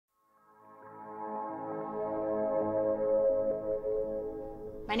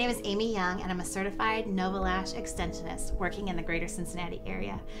My name is Amy Young, and I'm a certified NovaLash extensionist working in the greater Cincinnati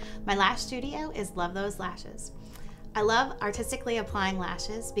area. My lash studio is Love Those Lashes. I love artistically applying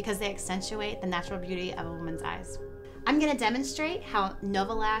lashes because they accentuate the natural beauty of a woman's eyes. I'm going to demonstrate how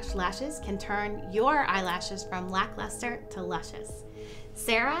NovaLash lashes can turn your eyelashes from lackluster to luscious.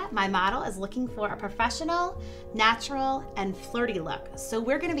 Sarah, my model, is looking for a professional, natural, and flirty look. So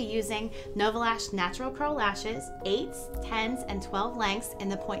we're going to be using NovaLash Natural Curl Lashes, 8s, 10s, and 12 lengths in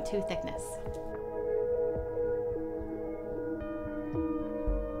the 0.2 thickness.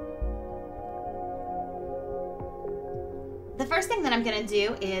 The first thing that I'm going to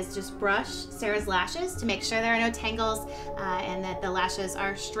do is just brush Sarah's lashes to make sure there are no tangles and that the lashes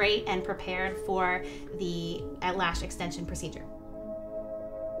are straight and prepared for the lash extension procedure.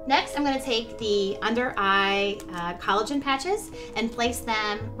 Next, I'm going to take the under eye collagen patches and place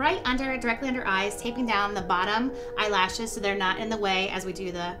them directly under eyes, taping down the bottom eyelashes so they're not in the way as we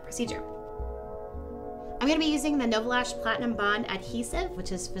do the procedure. I'm going to be using the NovaLash Platinum Bond adhesive,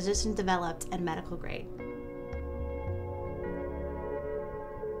 which is physician developed and medical grade.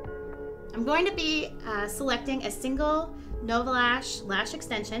 I'm going to be selecting a single NovaLash lash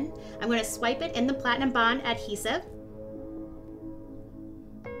extension. I'm going to swipe it in the Platinum Bond adhesive.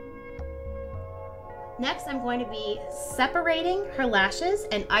 Next, I'm going to be separating her lashes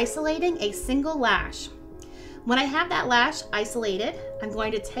and isolating a single lash. When I have that lash isolated, I'm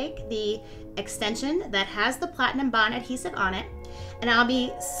going to take the extension that has the Platinum Bond adhesive on it, and I'll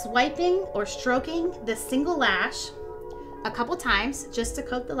be swiping or stroking this single lash a couple times just to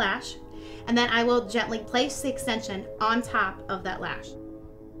coat the lash, and then I will gently place the extension on top of that lash.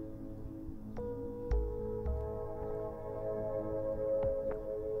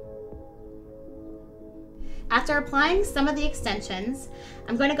 After applying some of the extensions,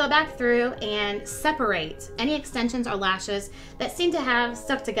 I'm going to go back through and separate any extensions or lashes that seem to have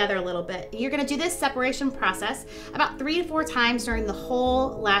stuck together a little bit. You're going to do this separation process about 3 to 4 times during the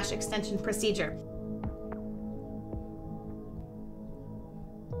whole lash extension procedure.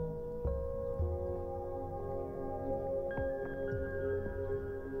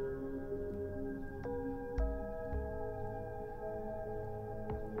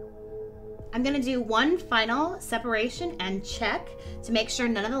 I'm going to do one final separation and check to make sure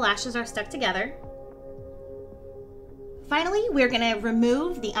none of the lashes are stuck together. Finally, we're going to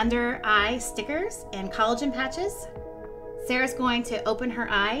remove the under eye stickers and collagen patches. Sarah's going to open her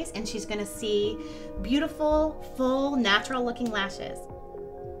eyes and she's going to see beautiful, full, natural looking lashes.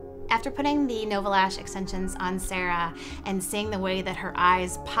 After putting the NovaLash extensions on Sarah and seeing the way that her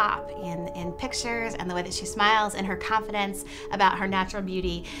eyes pop in pictures and the way that she smiles and her confidence about her natural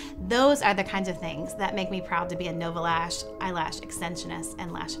beauty, those are the kinds of things that make me proud to be a NovaLash eyelash extensionist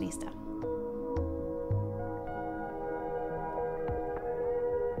and lashionista.